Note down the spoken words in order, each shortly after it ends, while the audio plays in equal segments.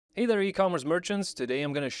Hey there, e-commerce merchants. Today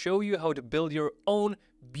I'm going to show you how to build your own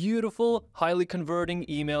beautiful, highly converting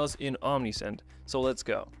emails in Omnisend. So let's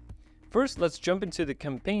go. First, let's jump into the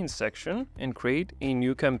campaign section and create a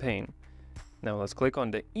new campaign. Now let's click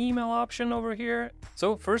on the email option over here.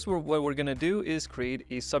 So first, what we're going to do is create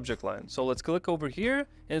a subject line. So let's click over here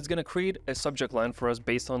and it's going to create a subject line for us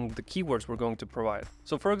based on the keywords we're going to provide.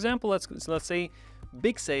 So for example, let's say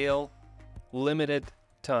big sale, limited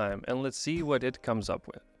time, and let's see what it comes up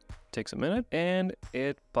with. Takes a minute and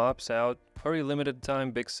it pops out. Hurry, limited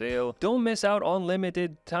time big sale. Don't miss out on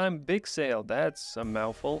limited time big sale. That's a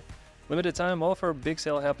mouthful. Limited time offer big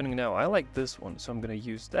sale happening now. I like this one, so I'm gonna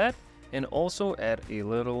use that and also add a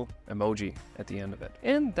little emoji at the end of it.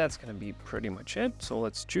 And that's gonna be pretty much it. So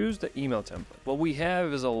let's choose the email template. What we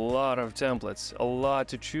have is a lot of templates, a lot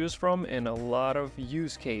to choose from and a lot of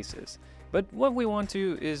use cases. But what we want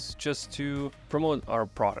to is just to promote our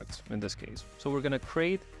products in this case. So we're gonna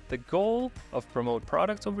create the goal of promote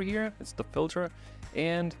products over here. It's the filter,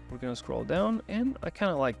 and we're gonna scroll down, and I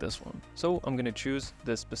kind of like this one. So I'm gonna choose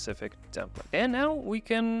this specific template. And now we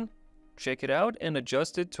can check it out and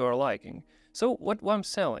adjust it to our liking. So what I'm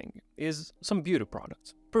selling is some beauty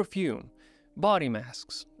products, perfume, body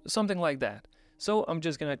masks, something like that. So I'm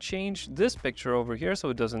just gonna change this picture over here so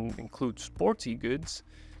it doesn't include sporty goods,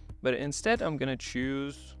 but instead I'm gonna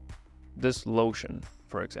choose this lotion,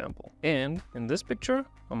 for example. And in this picture,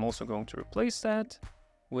 I'm also going to replace that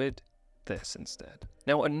with this instead.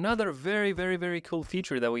 Now, another very cool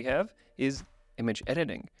feature that we have is image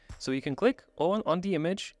editing. So you can click on the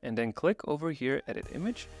image and then click over here, edit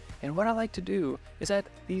image. And what I like to do is add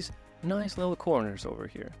these nice little corners over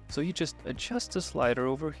here. So you just adjust the slider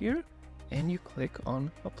over here and you click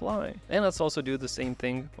on apply. And let's also do the same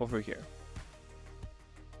thing over here.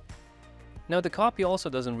 Now the copy also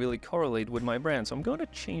doesn't really correlate with my brand, so I'm going to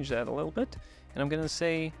change that a little bit, and I'm going to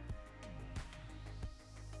say,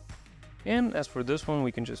 and as for this one,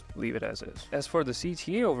 we can just leave it as is. As for the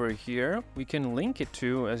CTA over here, we can link it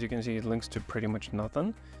to, as you can see, it links to pretty much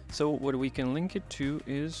nothing. So what we can link it to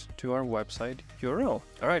is to our website URL.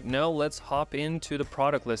 All right, now let's hop into the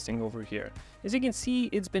product listing over here. As you can see,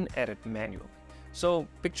 it's been added manually. So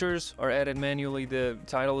pictures are added manually, the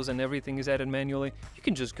titles and everything is added manually. You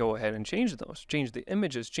can just go ahead and change those, change the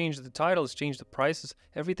images, change the titles, change the prices,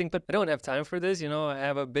 everything. But I don't have time for this, you know, I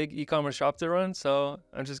have a big e-commerce shop to run, so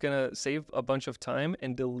I'm just gonna save a bunch of time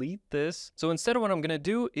and delete this. So instead of what I'm gonna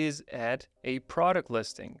do is add a product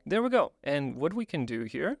listing. There we go. And what we can do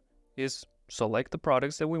here is select the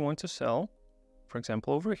products that we want to sell. For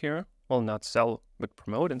example, over here, well, not sell, but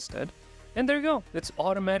promote instead. And there you go, it's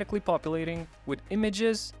automatically populating with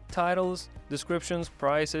images, titles, descriptions,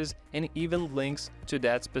 prices, and even links to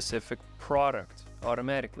that specific product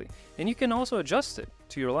automatically. And you can also adjust it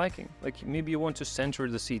to your liking. Like maybe you want to center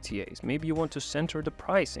the CTAs, maybe you want to center the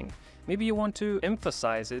pricing, maybe you want to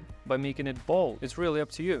emphasize it by making it bold. It's really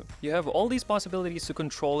up to you. You have all these possibilities to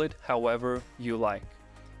control it however you like.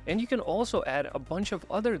 And you can also add a bunch of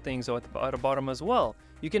other things at the bottom as well.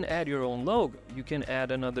 You can add your own logo, you can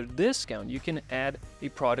add another discount, you can add a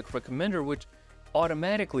product recommender which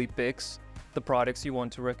automatically picks the products you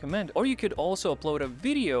want to recommend. Or you could also upload a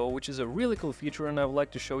video, which is a really cool feature and I would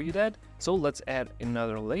like to show you that. So let's add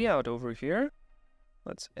another layout over here.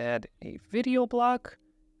 Let's add a video block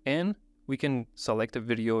and we can select a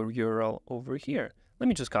video URL over here. Let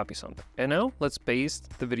me just copy something. And now let's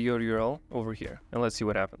paste the video URL over here and let's see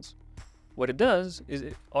what happens. What it does is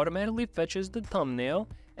it automatically fetches the thumbnail,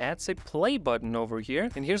 adds a play button over here.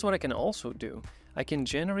 And here's what I can also do. I can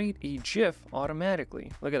generate a GIF automatically.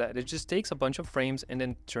 Look at that. It just takes a bunch of frames and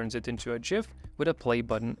then turns it into a GIF with a play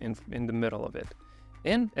button in the middle of it.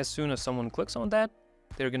 And as soon as someone clicks on that,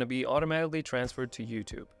 they're going to be automatically transferred to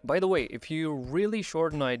YouTube. By the way, if you're really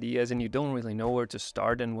short on ideas and you don't really know where to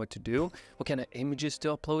start and what to do, what kind of images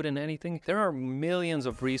to upload and anything, there are millions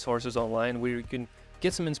of resources online where you can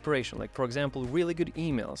get some inspiration. Like for example, really good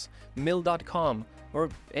emails, mail.com, or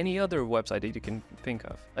any other website that you can think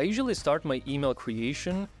of. I usually start my email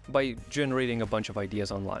creation by generating a bunch of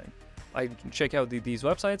ideas online. I check out these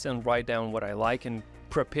websites and write down what I like and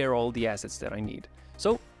prepare all the assets that I need.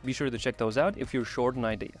 So be sure to check those out if you're short on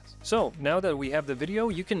ideas. So now that we have the video,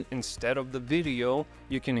 you can, instead of the video,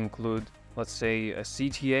 you can include, let's say, a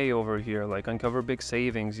CTA over here, like uncover big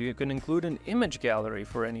savings. You can include an image gallery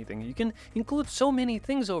for anything. You can include so many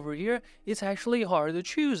things over here, it's actually hard to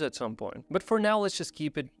choose at some point. But for now, let's just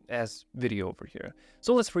keep it as video over here.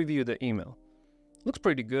 So let's review the email. Looks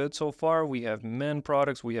pretty good so far. We have men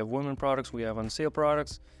products, we have women products, we have on sale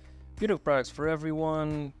products, beautiful products for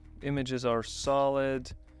everyone. Images are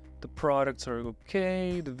solid. The products are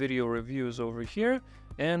okay, the video review is over here.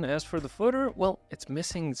 And as for the footer, well, it's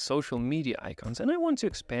missing social media icons, and I want to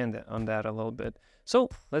expand on that a little bit. So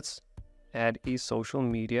let's add a social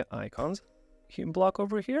media icons block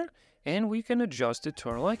over here, and we can adjust it to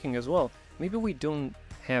our liking as well. Maybe we don't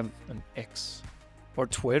have an X or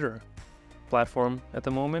Twitter platform at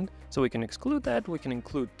the moment, so we can exclude that. We can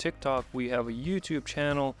include TikTok, we have a YouTube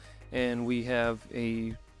channel, and we have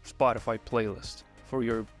a Spotify playlist for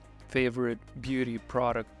your favorite beauty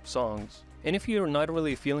product songs. And if you're not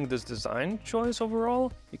really feeling this design choice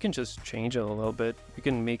overall, you can just change it a little bit. You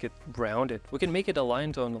can make it rounded. We can make it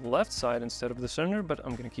aligned on the left side instead of the center, but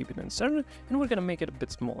I'm gonna keep it in the center, and we're gonna make it a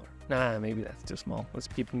bit smaller. Nah, maybe that's too small. Let's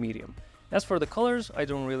keep it medium. As for the colors, I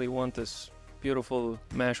don't really want this beautiful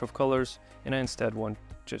mash of colors, and I instead want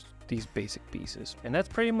just these basic pieces. And that's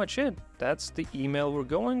pretty much it. That's the email we're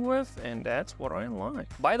going with, and that's what I like.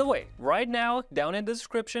 By the way, right now, down in the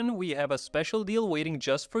description, we have a special deal waiting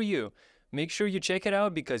just for you. Make sure you check it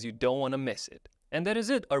out because you don't want to miss it. And that is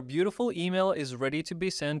it. Our beautiful email is ready to be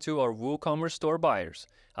sent to our WooCommerce store buyers.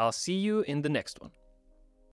 I'll see you in the next one.